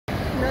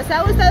Nos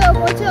ha gustado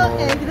mucho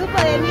el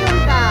grupo de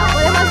Niurka.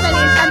 Podemos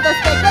venir tantos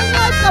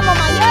pequeños como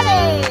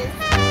mayores.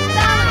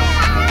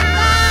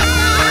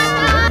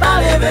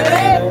 Dale,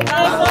 bebé,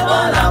 vamos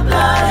a la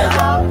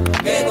playa,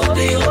 que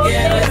contigo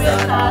quiero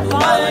estar,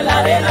 tumbado en la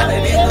arena,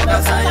 bebiendo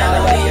cazaña a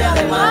la orilla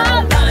del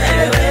mar.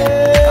 Dale,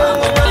 bebé,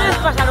 vamos a... ¿Quieres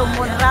pasar un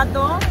buen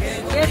rato?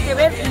 Tienes que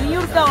ver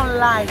Niurka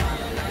online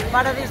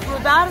para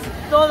disfrutar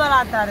toda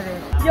la tarde.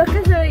 Yo es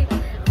que soy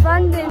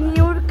fan de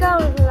Niurka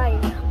online,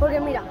 porque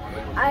mira,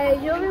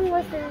 yo vengo a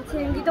este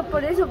chiringuito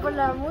por eso, por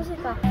la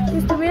música. Si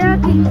estuviera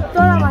aquí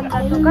toda la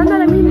banda tocando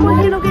ahora mismo,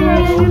 es que no quería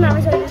ir ni una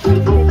vez a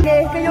decirte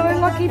que es que yo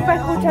vengo aquí para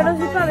escucharos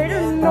y para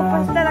veros, no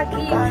para estar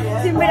aquí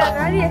sin ver a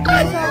nadie. Es que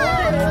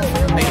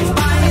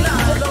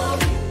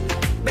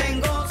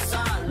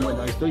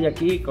Bueno, estoy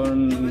aquí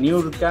con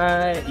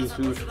Niurka y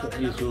sus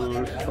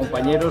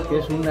compañeros, que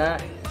es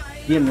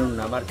tienen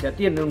una marcha,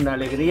 tienen una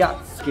alegría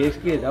que es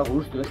que da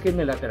gusto, es que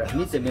me la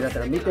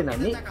transmiten a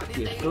mí,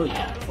 que estoy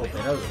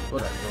operado del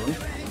corazón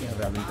y en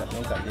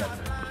rehabilitación cardíaca.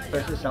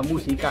 Pues esa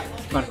música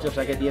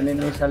marchosa que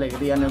tienen, esa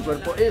alegría en el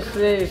cuerpo,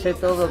 ese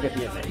todo que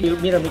tiene. Y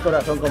mira mi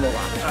corazón cómo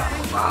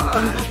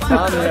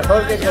va.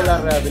 Mejor que con la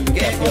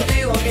rehabilitación.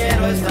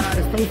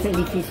 Estoy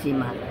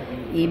felicísima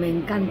y me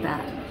encanta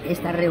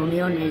estas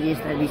reuniones y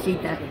estas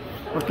visitas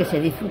porque se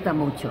disfruta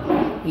mucho.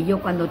 Y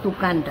yo cuando tú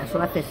cantas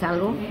o haces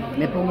algo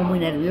me pongo muy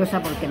nerviosa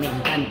porque me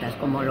encantas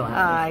como lo haces.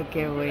 Ay,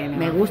 qué bueno.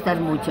 Me gustas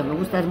mucho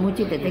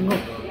y te tengo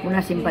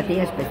una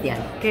simpatía especial.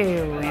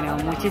 Qué bueno,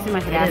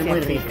 muchísimas gracias. Eres muy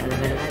rica, de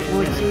verdad.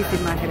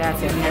 Muchísimas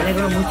gracias. Me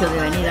alegro mucho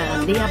de venir a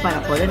Gandía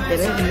para poderte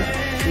ver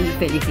y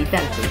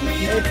felicitarte.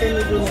 He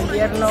tenido un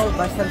invierno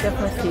bastante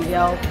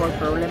fastidiado por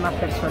problemas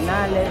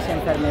personales,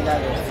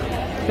 enfermedades,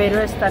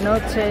 pero esta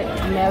noche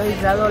me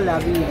habéis dado la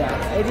vida.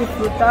 He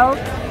disfrutado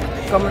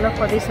como no os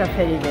podéis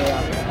hacer idea.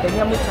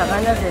 Tenía muchas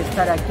ganas de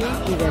estar aquí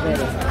y de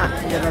veros.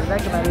 De verdad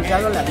que me habéis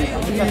dado la vida.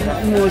 Muchas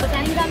gracias. Nos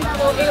ha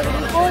encantado el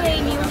grupo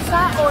de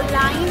Niurka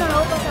online, nos lo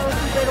hemos pasado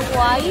súper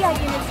guay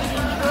aquí en el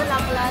chiringuito de la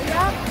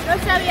playa. No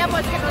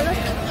sabíamos que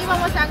nos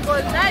íbamos a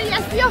encontrar y ha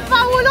sido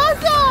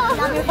fabuloso.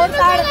 La mejor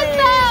tarde.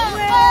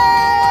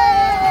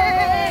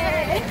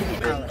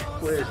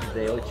 Después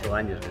de 8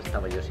 años que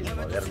estaba yo sin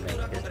moverme,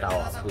 que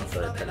estaba a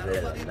punto de perder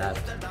el andar,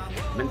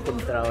 me he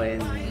encontrado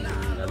en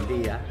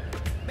Gandía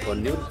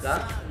con Niurka,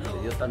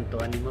 me dio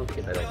tanto ánimo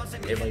que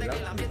he bailado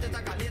muchísimo.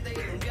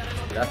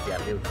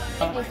 Gracias, Niurka.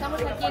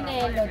 Estamos aquí en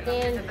el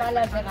Hotel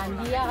Palace de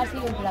Gandía, ha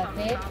sido un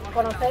placer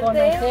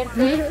conocerte.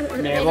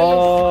 Me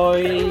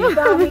voy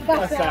a mi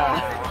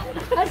casa.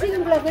 Ha sido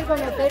un placer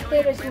conocerte,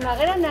 eres una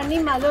gran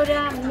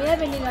animadora, me ha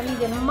venido a mí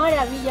de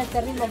maravilla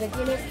este ritmo que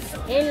tienes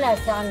en la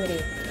sangre.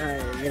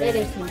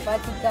 Eres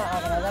simpática,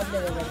 agradable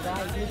de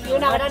verdad y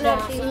una gran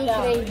artista.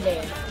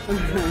 Increíble.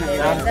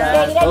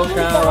 Canta,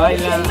 toca,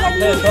 baila,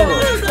 hace todo.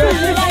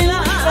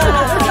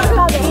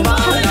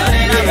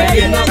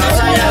 Bebiendo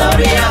cazaña a la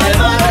orilla del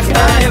mar.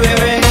 Dale,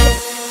 bebé.